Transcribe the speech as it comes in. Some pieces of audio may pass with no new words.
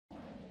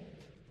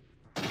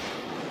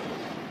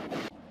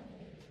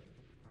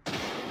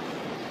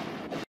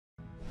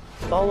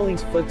Following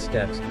his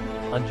footsteps,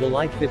 on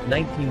July 5,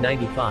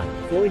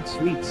 1995, Floyd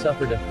Sweet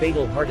suffered a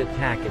fatal heart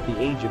attack at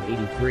the age of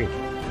 83.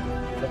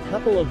 A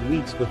couple of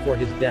weeks before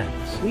his death,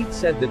 Sweet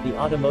said that the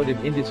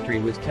automotive industry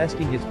was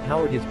testing his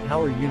power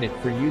unit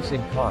for use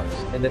in cars,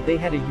 and that they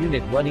had a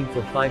unit running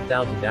for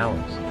 5,000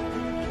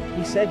 hours.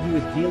 He said he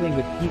was dealing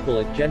with people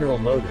at General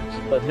Motors,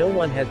 but no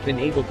one has been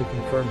able to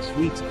confirm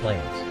Sweet's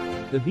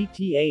claims. The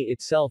VTA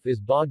itself is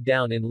bogged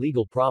down in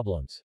legal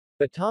problems.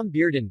 But Tom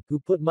Bearden, who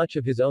put much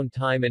of his own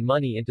time and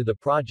money into the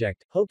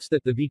project, hopes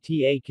that the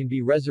VTA can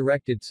be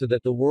resurrected so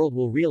that the world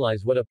will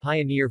realize what a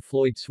pioneer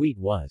Floyd Sweet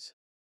was.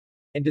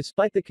 And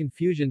despite the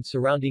confusion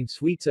surrounding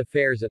Sweet's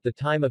affairs at the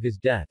time of his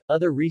death,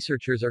 other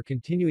researchers are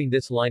continuing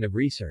this line of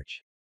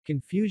research.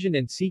 Confusion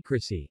and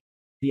secrecy.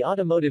 The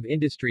automotive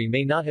industry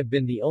may not have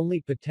been the only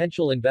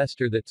potential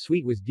investor that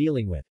Sweet was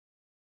dealing with.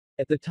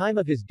 At the time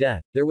of his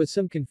death, there was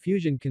some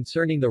confusion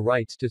concerning the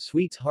rights to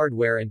Sweet's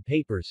hardware and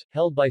papers,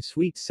 held by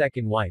Sweet's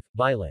second wife,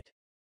 Violet.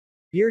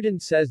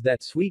 Bearden says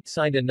that Sweet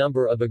signed a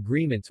number of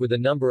agreements with a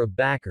number of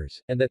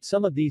backers, and that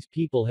some of these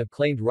people have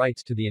claimed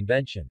rights to the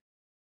invention.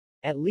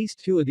 At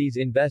least two of these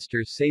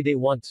investors say they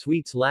want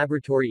Sweet's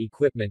laboratory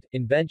equipment,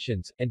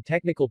 inventions, and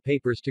technical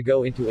papers to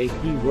go into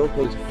A.P.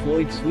 Roco's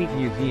Floyd Sweet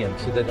Museum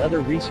so that other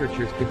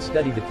researchers could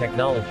study the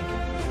technology.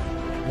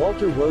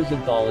 Walter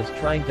Rosenthal is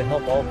trying to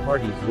help all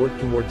parties work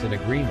towards an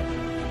agreement.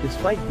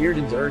 Despite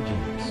Bearden's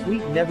urging,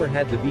 Sweet never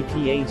had the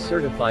VTA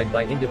certified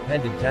by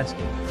independent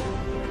testing.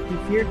 He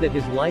feared that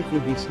his life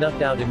would be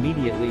snuffed out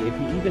immediately if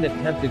he even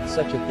attempted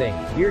such a thing,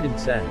 Bearden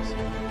says.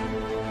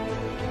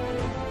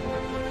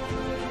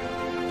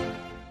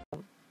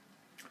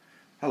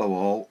 Hello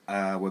all,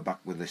 we're back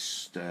with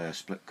this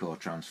split core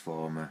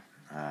transformer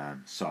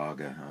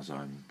saga, as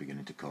I'm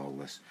beginning to call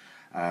this.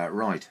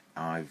 Right,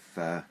 I've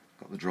got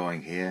the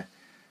drawing here.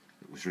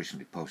 It was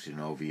recently posted in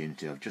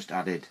Overunity. I've just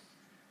added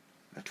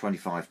a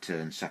 25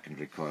 turn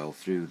secondary coil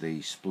through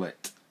the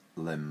split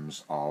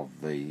limbs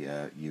of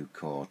the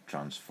U-core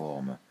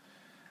transformer.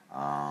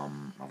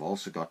 I've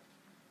also got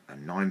a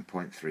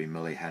 9.3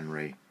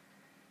 millihenry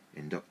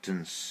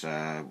inductance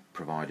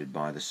provided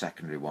by the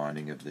secondary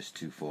winding of this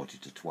 240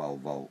 to 12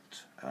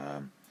 volt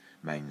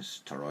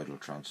mains toroidal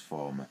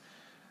transformer.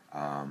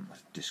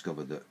 I've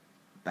discovered that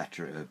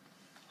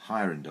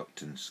higher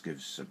inductance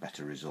gives a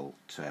better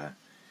result.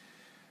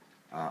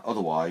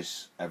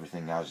 Otherwise,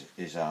 everything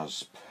is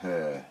as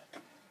per.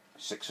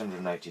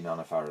 680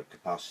 nanofarad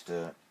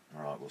capacitor.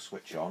 Alright, we'll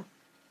switch on,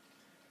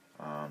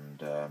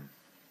 and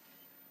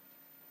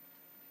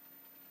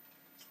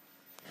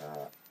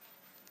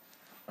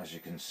as you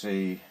can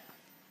see,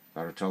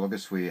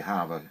 Baratologus, we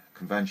have a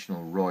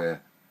conventional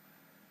Royer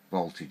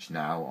voltage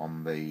now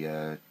on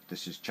the,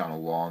 this is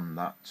channel 1,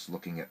 that's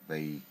looking at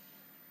the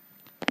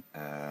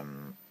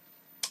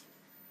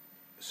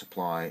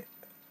supply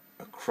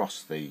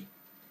across the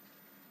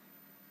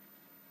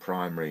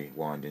primary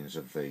windings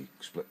of the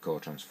split core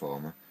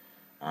transformer,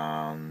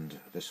 and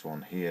this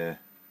one here,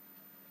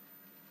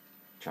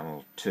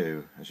 channel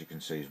 2, as you can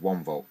see, is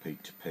 1 volt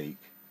peak to peak,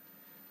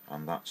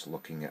 and that's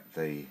looking at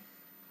the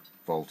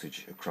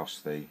voltage across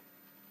the,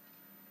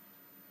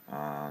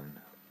 and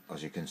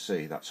as you can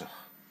see, that's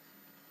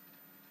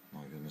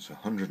my goodness,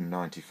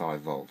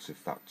 195 volts,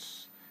 if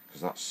that's,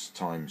 because that's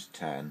times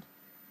 10,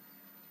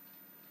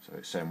 so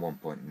it's saying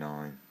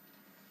 1.9.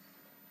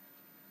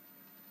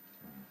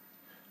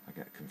 I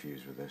get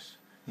confused with this.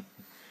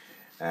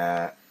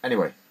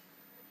 Anyway,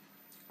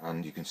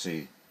 and you can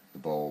see the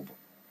bulb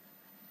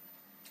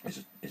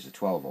is a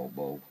 12 volt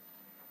bulb.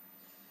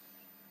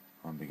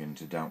 I'm beginning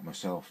to doubt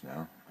myself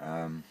now.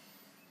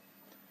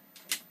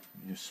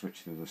 Just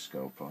switch the other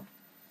scope on,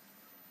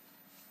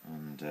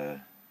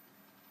 and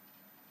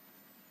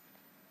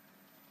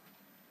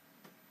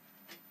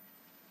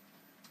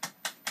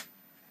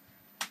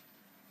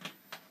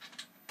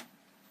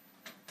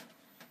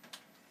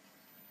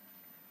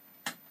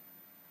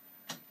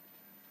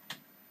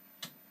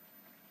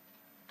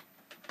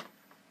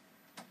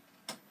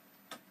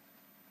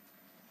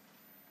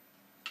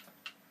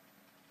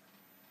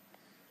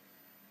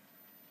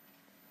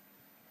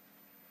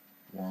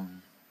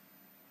one.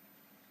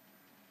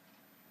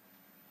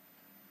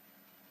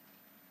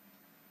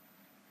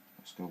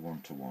 Let's go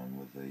 1 to 1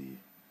 with the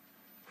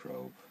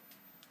probe.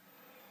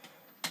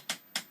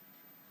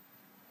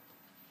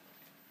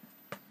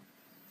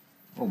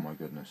 Oh my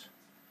goodness.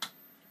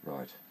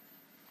 Right.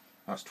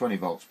 That's 20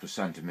 volts per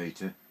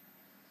centimetre.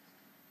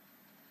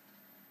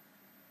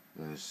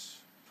 There's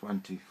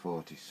 20,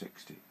 40,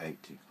 60,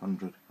 80,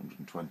 100,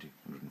 120,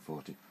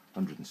 140,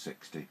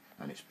 160,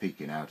 and it's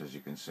peaking out, as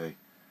you can see.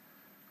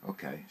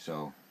 Okay,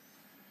 so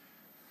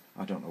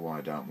I don't know why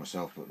I doubt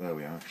myself, but there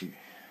we are.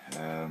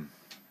 Oh,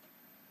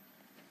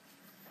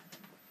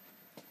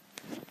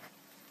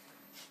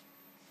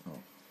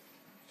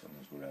 as long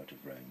as we're out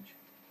of range.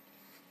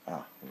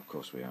 Ah, well, of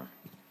course we are.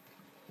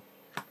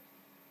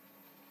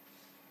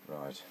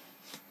 Right.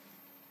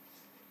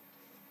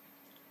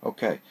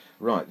 Okay,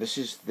 right, this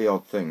is the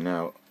odd thing.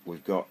 Now,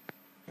 we've got,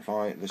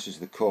 this is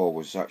the core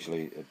was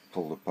actually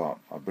pulled apart.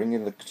 I bring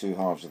in the two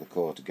halves of the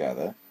core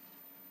together,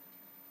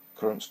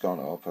 current's gone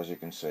up, as you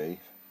can see.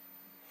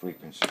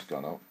 Frequency's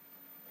gone up.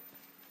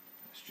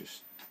 Let's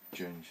just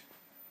change.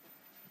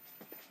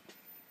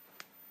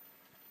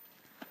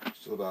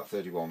 Still about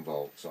 31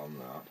 volts on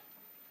that.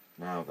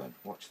 Now then,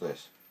 watch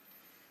this.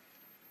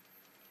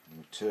 I'm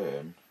going to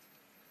turn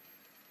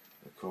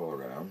the core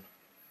around.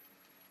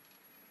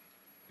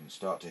 You can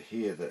start to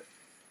hear that.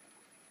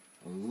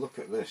 And look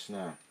at this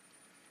now.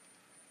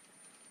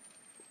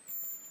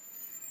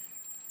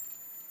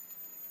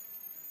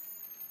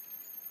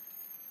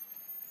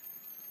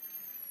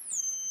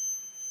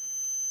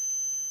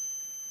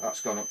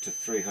 That's gone up to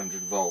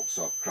 300 volts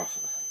across.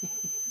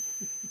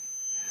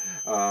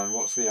 And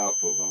what's the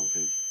output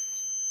voltage?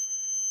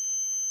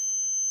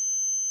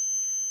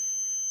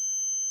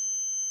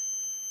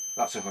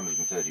 That's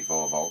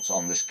 134 volts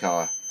on this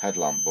car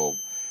headlamp bulb.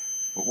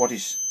 But what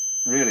is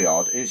really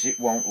odd is it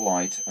won't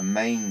light a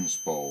mains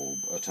bulb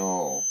at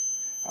all.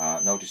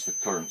 Notice the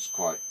current's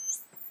quite...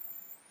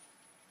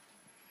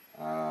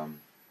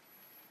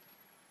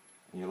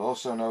 you'll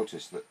also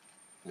notice that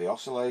the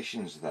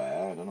oscillations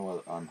there, I don't know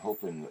whether, I'm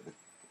hoping that the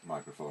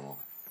microphone will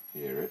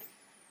hear it.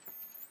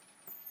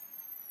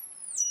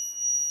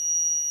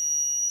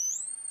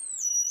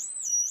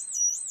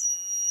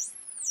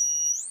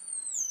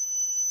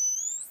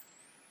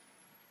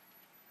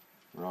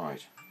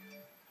 Right,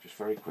 just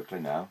very quickly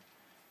now,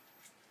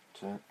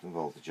 turn the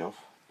voltage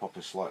off, pop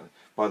it slightly.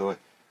 By the way,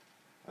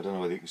 I don't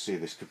know whether you can see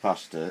this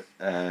capacitor,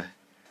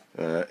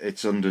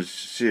 it's under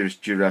serious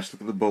duress. Look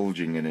at the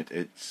bulging in it.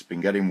 It's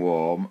been getting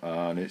warm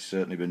and it's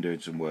certainly been doing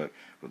some work.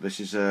 But this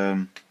is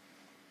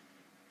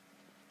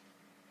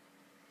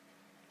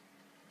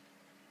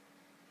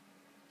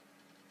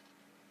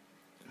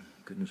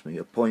goodness me,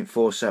 a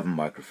 0.47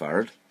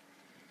 microfarad.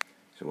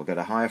 So we'll get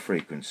a higher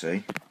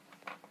frequency.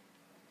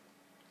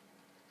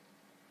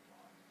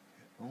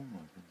 Oh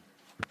my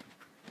goodness.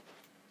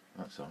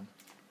 That's on.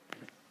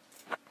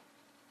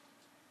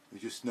 We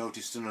just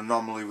noticed an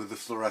anomaly with the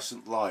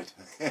fluorescent light.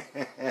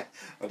 I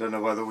don't know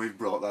whether we've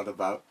brought that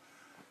about.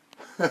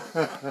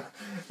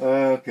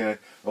 Okay,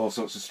 all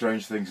sorts of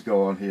strange things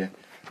go on here.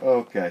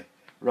 Okay,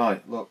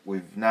 right, look,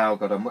 we've now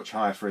got a much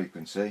higher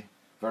frequency.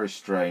 Very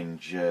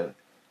strange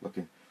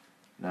looking.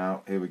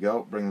 Now, here we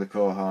go, bring the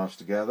core halves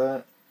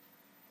together.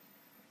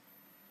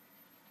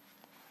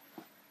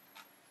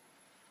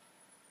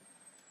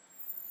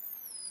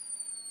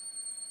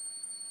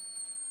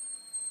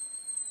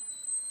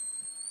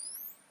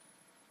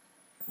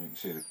 You can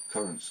see the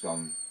current's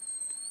gone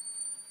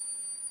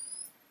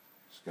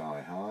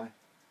sky high.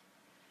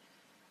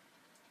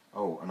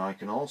 Oh, and I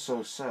can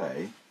also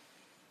say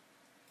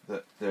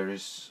that there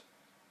is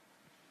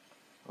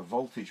a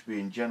voltage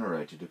being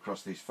generated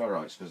across these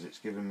ferrites because it's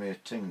giving me a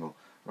tingle.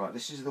 Right,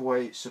 this is the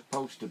way it's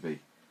supposed to be.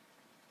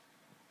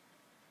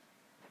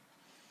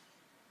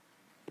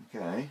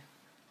 Okay,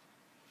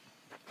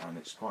 and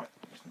it's quite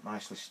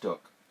nicely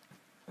stuck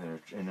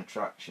in a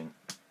traction.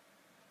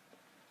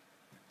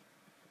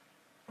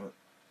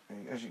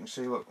 As you can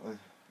see, look,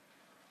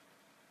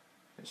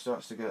 it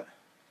starts to get...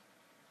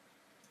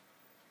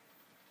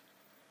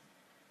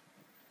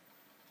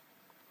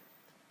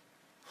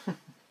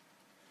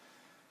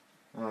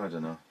 I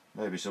don't know,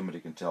 maybe somebody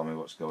can tell me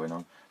what's going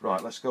on.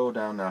 Right, let's go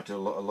down now to a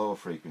lower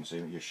frequency.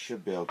 You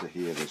should be able to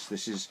hear this.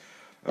 This is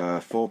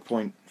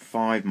 4.5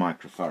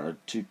 microfarad,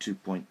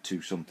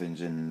 2.2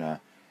 somethings in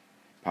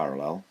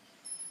parallel.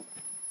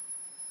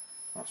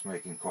 That's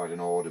making quite an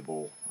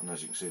audible, and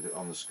as you can see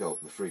on the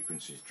scope the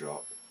frequency's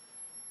dropped.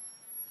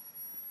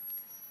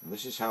 And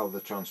this is how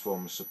the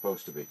transformer is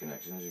supposed to be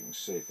connected. As you can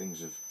see,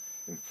 things have,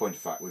 in point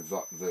of fact, we've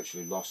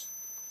virtually lost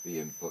the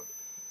input.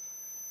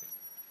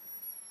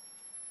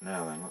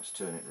 Now then, let's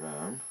turn it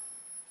round.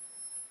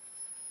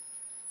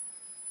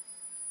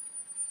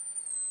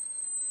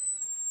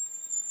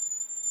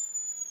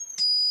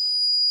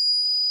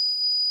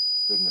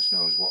 Goodness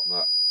knows what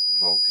that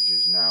voltage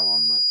is now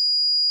on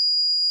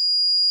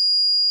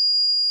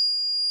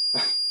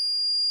the...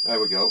 There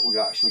we go, we've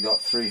actually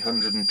got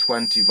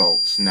 320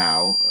 volts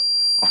now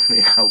on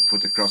the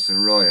output across the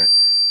royer.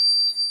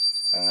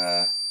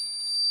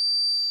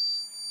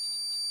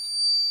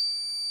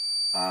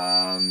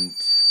 And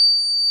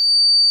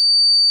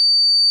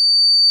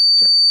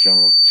check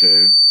channel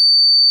 2.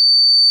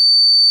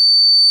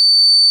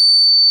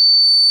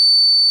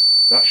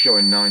 That's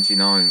showing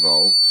 99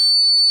 volts.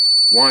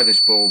 Why this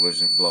bulb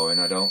isn't blowing,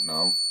 I don't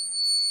know.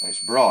 It's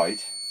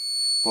bright,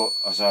 but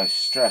as I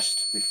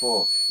stressed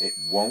before, it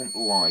won't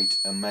light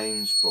a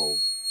mains bulb.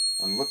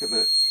 And look at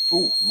the...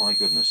 oh my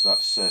goodness,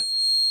 that's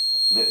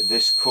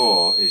this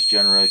core is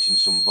generating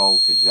some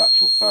voltage. The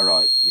actual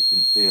ferrite, you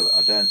can feel it.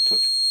 I don't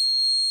touch...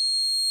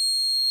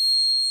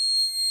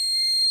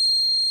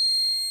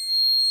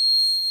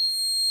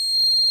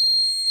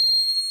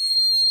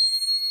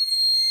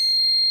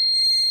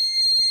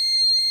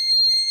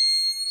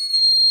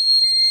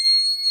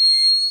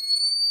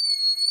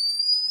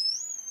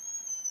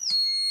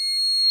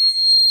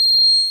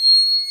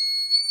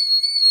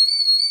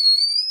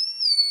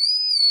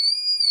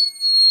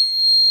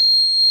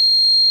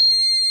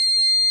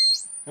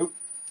 Oop.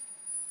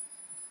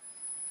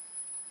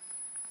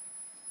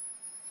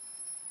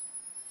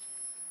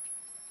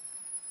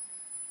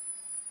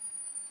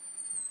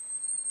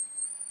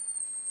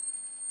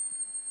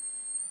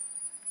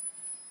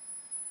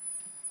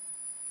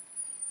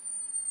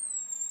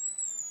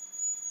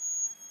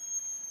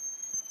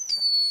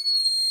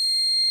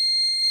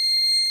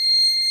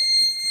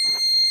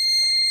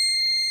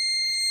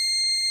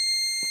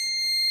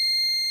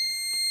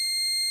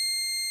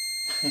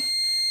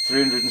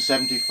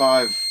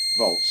 375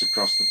 volts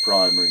across the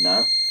primary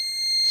now,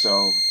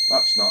 so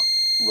that's not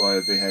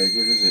royal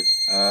behaviour, is it?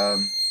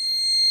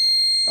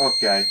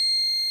 Okay,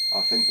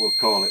 I think we'll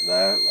call it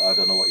there. I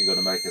don't know what you're going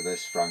to make of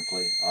this,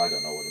 frankly. I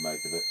don't know what to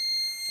make of it.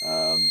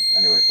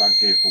 Anyway,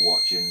 thank you for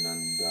watching,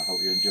 and I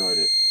hope you enjoyed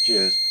it.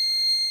 Cheers.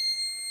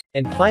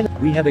 And finally,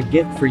 we have a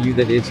gift for you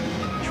that is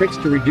tricks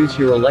to reduce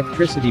your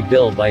electricity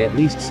bill by at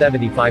least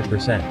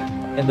 75%.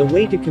 And the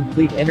way to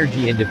complete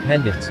energy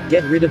independence,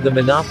 get rid of the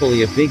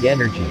monopoly of big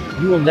energy.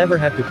 You will never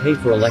have to pay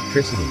for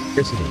electricity.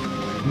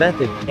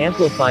 Method,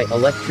 amplify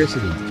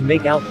electricity to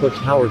make output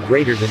power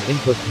greater than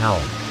input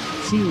power.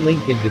 See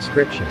link in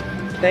description.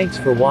 Thanks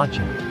for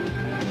watching.